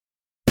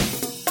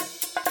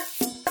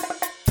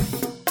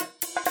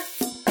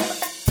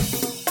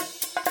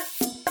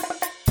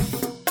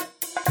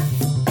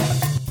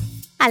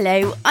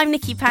Hello, I'm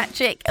Nikki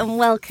Patrick and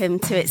welcome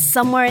to It's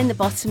Somewhere in the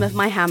Bottom of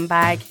My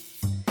Handbag.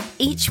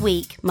 Each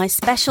week, my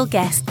special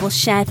guest will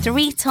share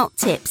 3 top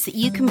tips that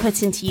you can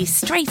put into use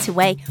straight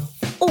away,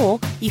 or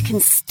you can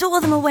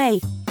store them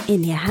away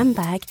in your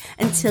handbag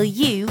until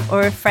you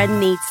or a friend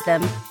needs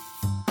them.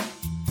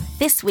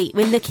 This week,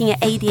 we're looking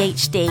at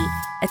ADHD,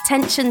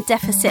 Attention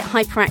Deficit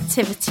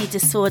Hyperactivity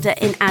Disorder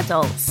in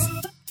adults.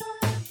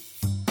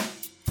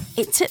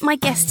 It took my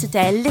guest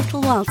today a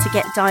little while to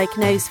get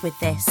diagnosed with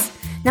this.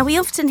 Now, we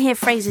often hear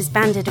phrases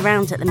bandied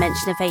around at the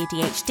mention of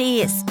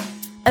ADHD. It's,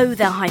 oh,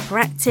 they're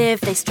hyperactive,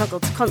 they struggle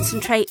to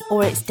concentrate,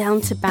 or it's down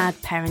to bad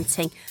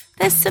parenting.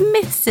 There's some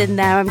myths in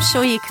there. I'm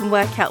sure you can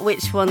work out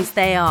which ones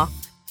they are.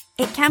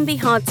 It can be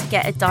hard to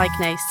get a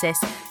diagnosis,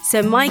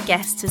 so my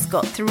guest has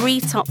got 3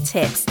 top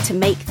tips to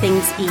make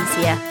things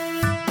easier.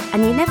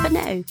 And you never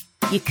know,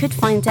 you could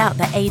find out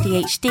that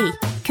ADHD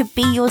could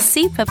be your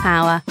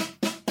superpower.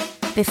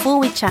 Before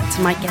we chat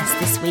to my guest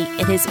this week,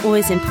 it is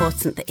always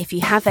important that if you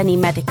have any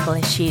medical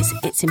issues,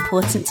 it's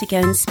important to go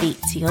and speak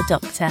to your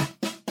doctor.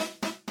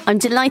 I'm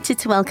delighted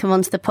to welcome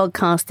onto the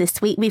podcast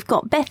this week, we've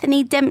got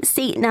Bethany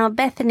Dempsey. Now,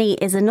 Bethany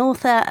is an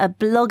author, a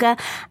blogger,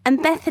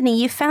 and Bethany,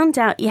 you found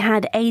out you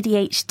had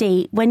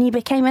ADHD when you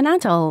became an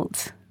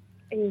adult.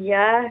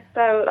 Yeah,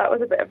 so that was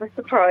a bit of a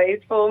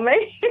surprise for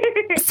me.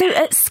 So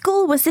at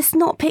school, was this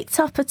not picked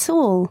up at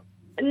all?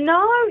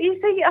 No, you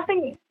see, I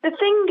think the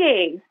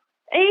thing is,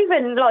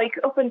 even like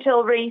up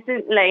until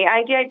recently,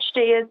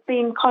 ADHD has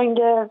been kind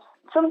of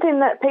something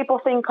that people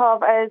think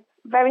of as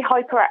very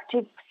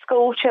hyperactive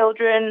school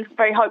children,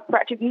 very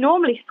hyperactive,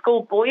 normally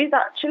school boys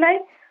actually.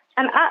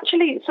 And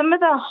actually some of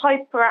the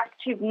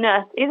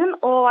hyperactiveness isn't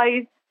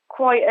always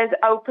quite as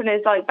open as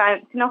like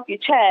bouncing off your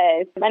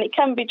chairs. And it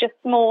can be just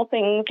small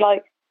things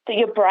like that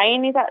your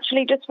brain is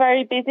actually just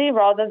very busy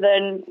rather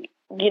than,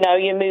 you know,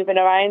 you're moving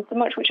around so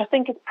much, which I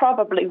think is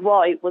probably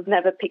why it was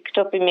never picked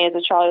up in me as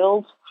a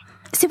child.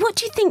 So what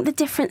do you think the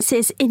difference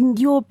is in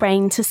your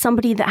brain to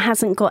somebody that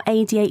hasn't got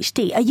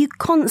ADHD? Are you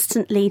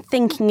constantly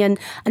thinking and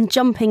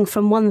jumping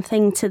from one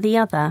thing to the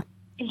other?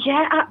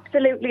 Yeah,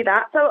 absolutely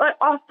that. So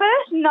I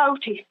first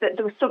noticed that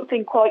there was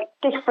something quite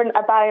different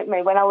about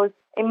me when I was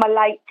in my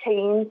late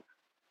teens.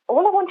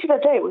 All I wanted to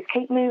do was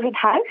keep moving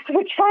house,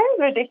 which sounds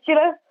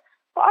ridiculous.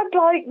 But I'd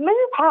like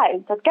move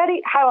house, I'd get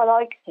it how I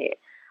liked it.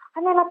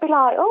 And then I'd be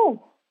like,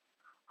 oh,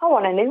 I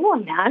want a new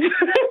one now.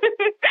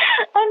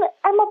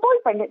 and my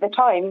boyfriend at the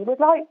time was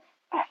like,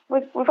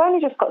 we've only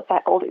just got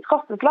settled. It's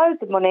cost us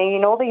loads of money, you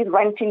know, all these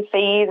renting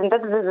fees and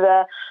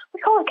da-da-da-da.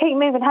 We can't keep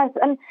moving house.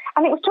 And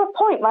it was to a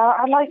point where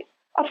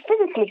I'd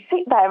physically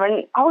sit there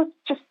and I was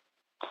just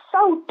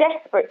so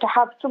desperate to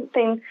have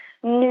something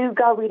new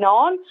going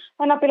on.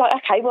 And I'd be like,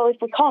 okay, well, if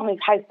we can't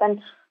move house, then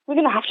we're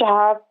going to have to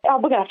have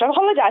a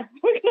holiday.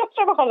 We're going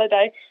to have a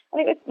holiday.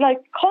 And it was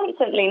like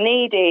constantly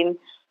needing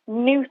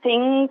new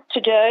things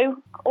to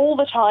do all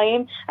the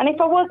time. And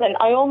if I wasn't,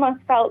 I almost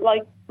felt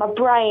like my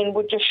brain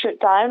would just shut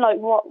down. Like,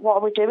 what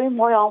are we doing?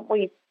 Why aren't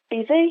we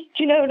busy?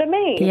 Do you know what I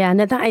mean? Yeah,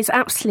 no, that is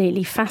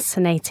absolutely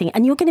fascinating.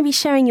 And you're going to be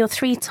sharing your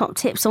 3 top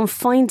tips on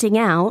finding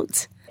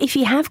out if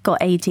you have got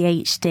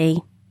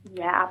ADHD.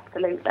 Yeah,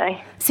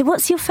 absolutely. So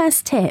what's your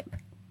first tip?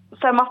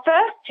 So my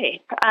first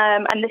tip,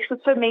 and this was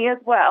for me as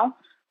well,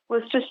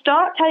 was to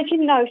start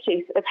taking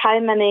notice of how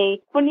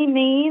many funny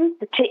memes,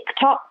 the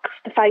TikToks,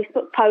 the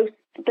Facebook posts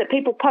that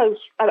people post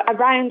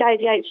around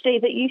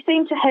ADHD that you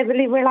seem to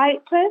heavily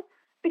relate to.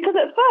 Because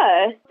at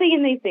first,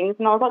 seeing these things,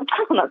 and I was like,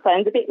 oh, that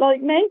sounds a bit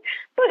like me.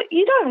 But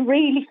you don't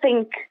really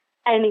think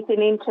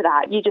anything into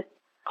that. You just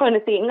kind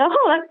of think,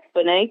 oh, that's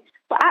funny.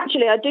 But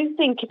actually, I do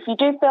think if you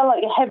do feel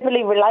like you're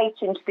heavily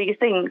relating to these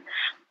things,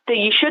 that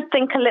you should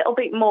think a little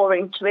bit more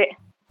into it.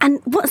 And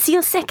what's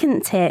your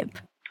second tip?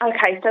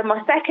 Okay, so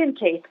my second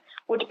tip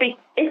would be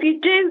if you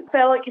do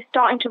feel like you're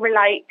starting to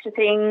relate to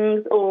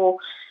things, or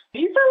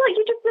you feel like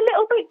you're just a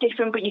little bit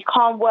different but you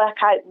can't work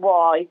out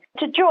why,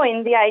 to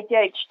join the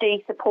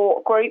ADHD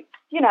support group.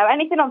 You know,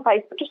 anything on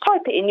Facebook, just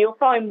type it in, you'll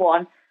find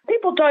one.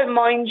 People don't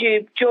mind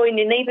you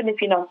joining even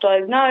if you're not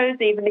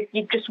diagnosed, even if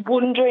you're just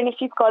wondering if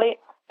you've got it,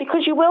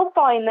 because you will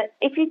find that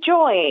if you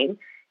join,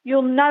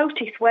 you'll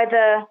notice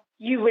whether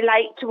you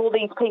relate to all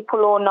these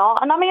people or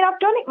not. And I mean, I've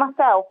done it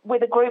myself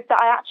with a group that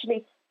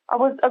I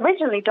was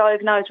originally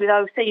diagnosed with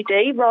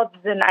OCD rather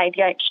than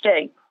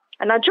ADHD.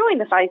 And I joined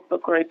the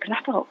Facebook group and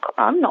I thought,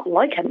 I'm not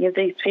like any of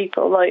these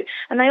people.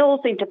 And they all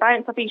seemed to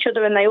bounce off each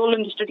other and they all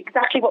understood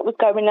exactly what was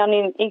going on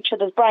in each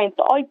other's brains.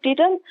 But I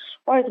didn't.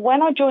 Whereas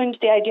when I joined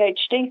the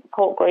ADHD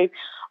support group,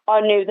 I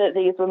knew that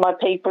these were my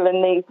people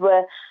and these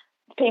were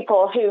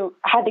people who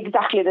had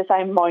exactly the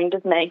same mind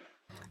as me.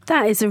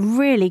 That is a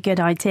really good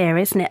idea,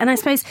 isn't it? And I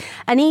suppose,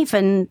 and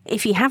even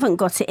if you haven't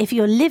got it, if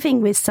you're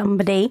living with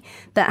somebody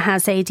that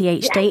has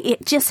ADHD,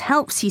 It just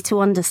helps you to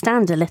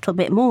understand a little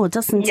bit more,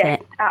 doesn't it?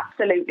 Yes,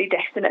 absolutely,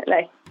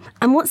 definitely.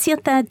 And what's your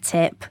third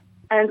tip?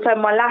 And so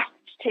my last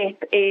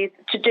tip is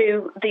to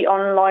do the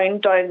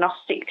online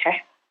diagnostic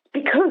test,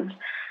 because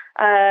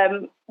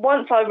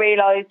once I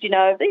realised,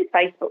 these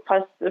Facebook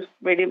posts are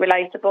really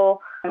relatable,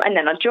 and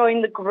then I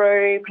joined the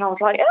group and I was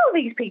like, oh,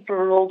 these people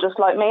are all just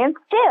like me, and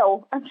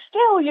still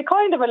you're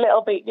kind of a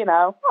little bit,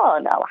 oh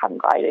no, I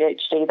haven't got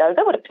ADHD though.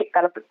 They would have picked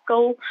that up at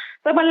school.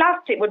 So my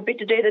last tip would be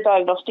to do the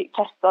diagnostic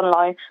tests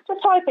online.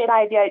 Just type in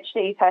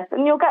ADHD test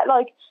and you'll get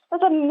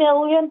there's 1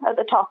 million at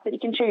the top that you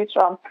can choose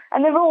from,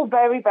 and they're all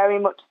very, very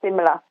much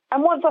similar.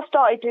 And once I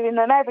started doing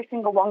them, every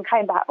single one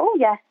came back, oh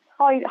yes,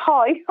 hi.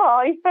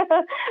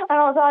 And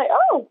I was like,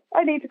 oh,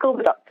 I need to call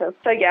the doctor.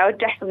 So yeah, I would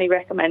definitely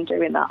recommend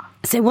doing that.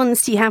 So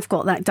once you have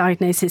got that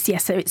diagnosis,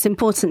 yes, so it's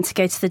important to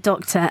go to the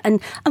doctor.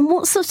 And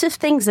what sort of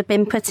things have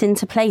been put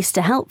into place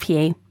to help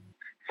you?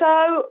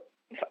 So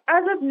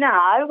as of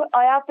now,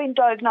 I have been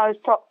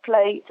diagnosed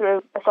properly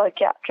through a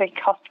psychiatric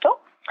hospital.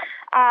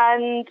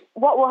 And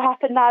what will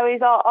happen now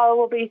is I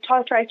will be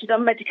titrated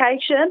on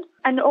medication,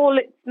 and all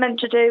it's meant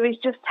to do is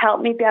just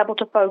help me be able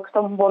to focus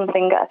on one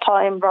thing at a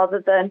time rather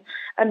than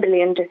a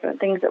million different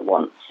things at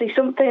once. See,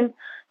 something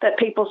that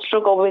people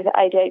struggle with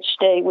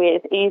ADHD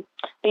with is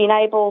being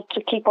able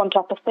to keep on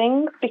top of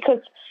things,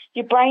 because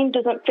your brain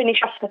doesn't finish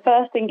off the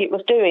first thing it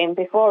was doing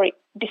before it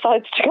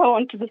decides to go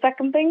on to the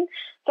second thing.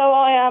 So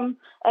I am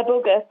a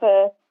bugger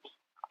for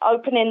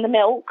opening the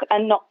milk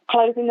and not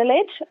closing the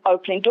lid,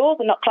 opening doors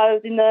and not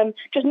closing them,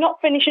 just not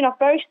finishing off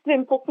very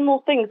simple,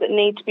 small things that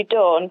need to be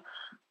done.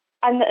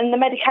 And the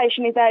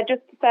medication is there just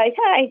to say,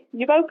 hey,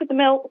 you've opened the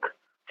milk,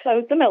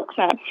 close the milk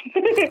now.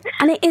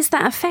 And is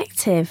that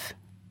effective?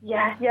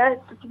 Yeah,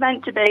 it's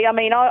meant to be. I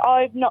mean,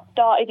 I've not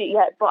started it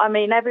yet, but I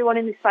mean, everyone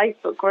in this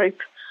Facebook group,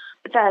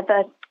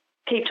 they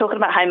keep talking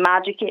about how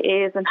magic it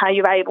is and how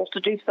you're able to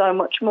do so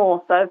much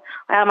more. So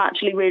I am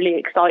actually really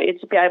excited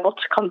to be able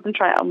to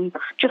concentrate on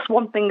just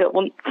one thing at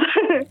once.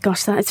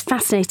 Gosh, that is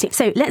fascinating.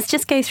 So let's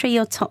just go through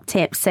your top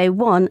tips. So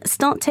 1,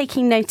 start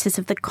taking notice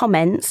of the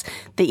comments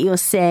that you're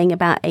seeing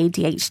about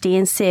ADHD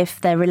and see if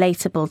they're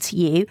relatable to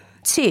you.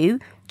 2,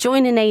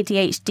 join an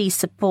ADHD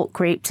support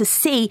group to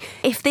see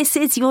if this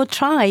is your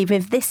tribe,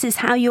 if this is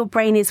how your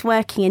brain is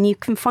working and you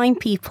can find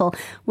people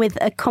with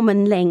a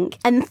common link.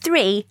 And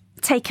 3,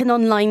 take an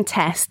online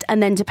test,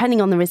 and then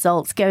depending on the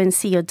results, go and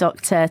see your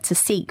doctor to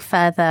seek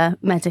further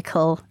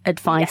medical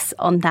advice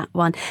on that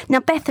one.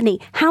 Now, Bethany,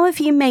 how have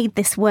you made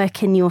this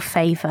work in your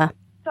favour?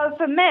 So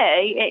for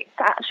me, it's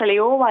actually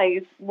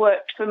always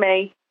worked for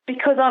me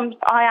because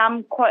I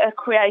am quite a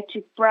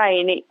creative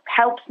brain. It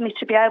helps me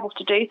to be able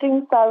to do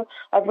things. So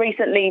I've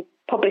recently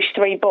published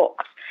 3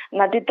 books,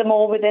 and I did them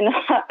all within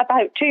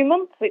about 2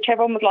 months, which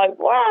everyone was like,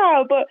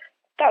 wow, but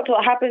that's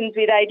what happens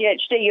with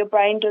ADHD. Your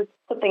brain does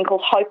something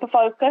called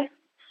hyperfocus.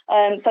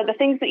 So the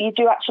things that you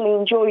do actually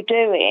enjoy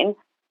doing,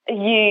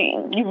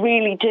 you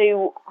really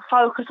do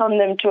focus on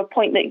them to a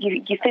point that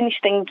you finish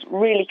things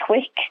really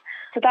quick.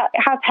 So that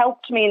has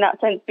helped me in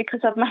that sense because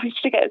I've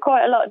managed to get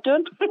quite a lot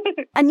done.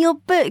 And your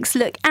books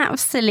look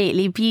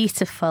absolutely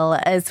beautiful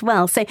as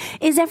well. So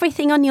is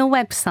everything on your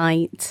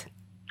website?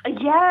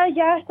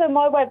 Yeah. So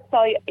my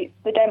website is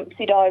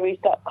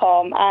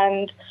thedempseydiaries.com,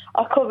 and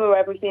I cover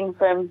everything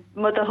from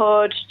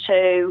motherhood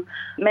to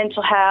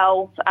mental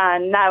health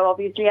and now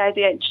obviously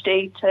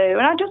ADHD too.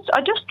 And I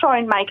just try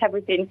and make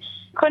everything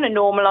kind of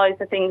normalise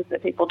the things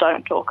that people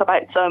don't talk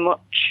about so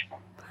much.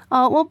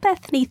 Oh, well,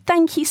 Bethany,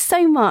 thank you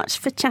so much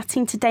for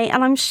chatting today.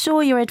 And I'm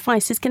sure your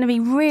advice is going to be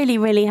really,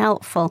 really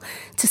helpful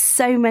to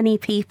so many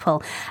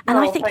people. And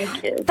I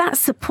think that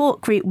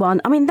support group one,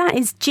 I mean, that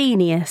is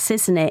genius,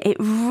 isn't it? It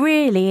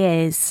really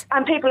is.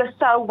 And people are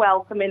so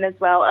welcoming as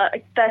well.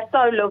 They're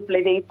so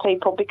lovely, these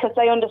people, because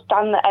they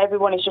understand that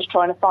everyone is just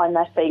trying to find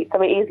their feet.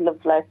 So it is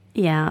lovely.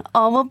 Yeah.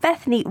 Oh, well,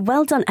 Bethany,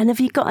 well done. And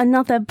have you got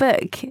another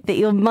book that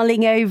you're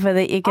mulling over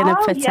that you're going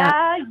to put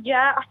out?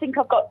 Yeah. I think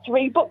I've got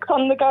 3 books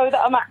on the go that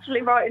I'm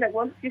actually writing at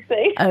once, you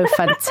see. Oh,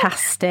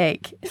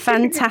 fantastic.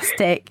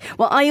 Fantastic.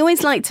 Well, I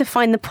always like to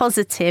find the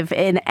positive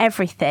in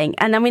everything.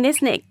 And I mean,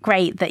 isn't it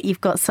great that you've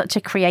got such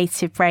a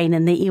creative brain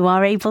and that you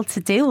are able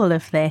to do all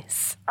of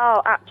this?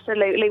 Oh,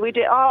 absolutely. We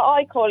do.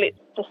 I call it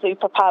the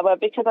superpower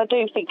because I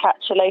do think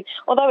actually,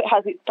 although it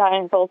has its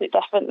downfalls, it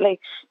definitely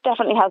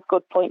has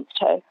good points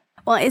too.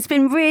 Well, it's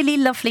been really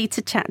lovely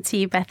to chat to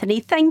you, Bethany.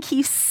 Thank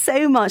you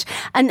so much.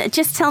 And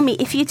just tell me,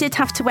 if you did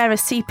have to wear a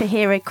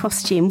superhero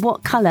costume,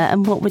 what colour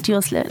and what would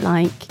yours look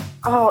like?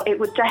 Oh, it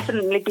would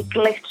definitely be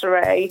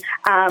glittery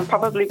and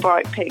probably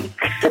bright pink.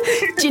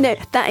 Do you know,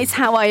 that is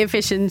how I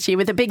envisioned you,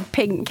 with a big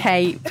pink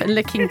cape and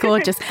looking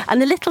gorgeous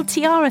and a little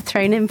tiara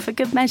thrown in for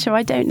good measure.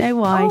 I don't know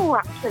why. Oh,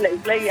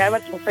 absolutely. Yeah,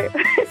 I'd love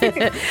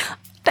it.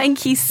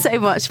 Thank you so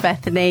much,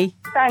 Bethany.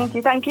 Thank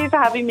you. Thank you for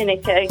having me,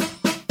 Nikki.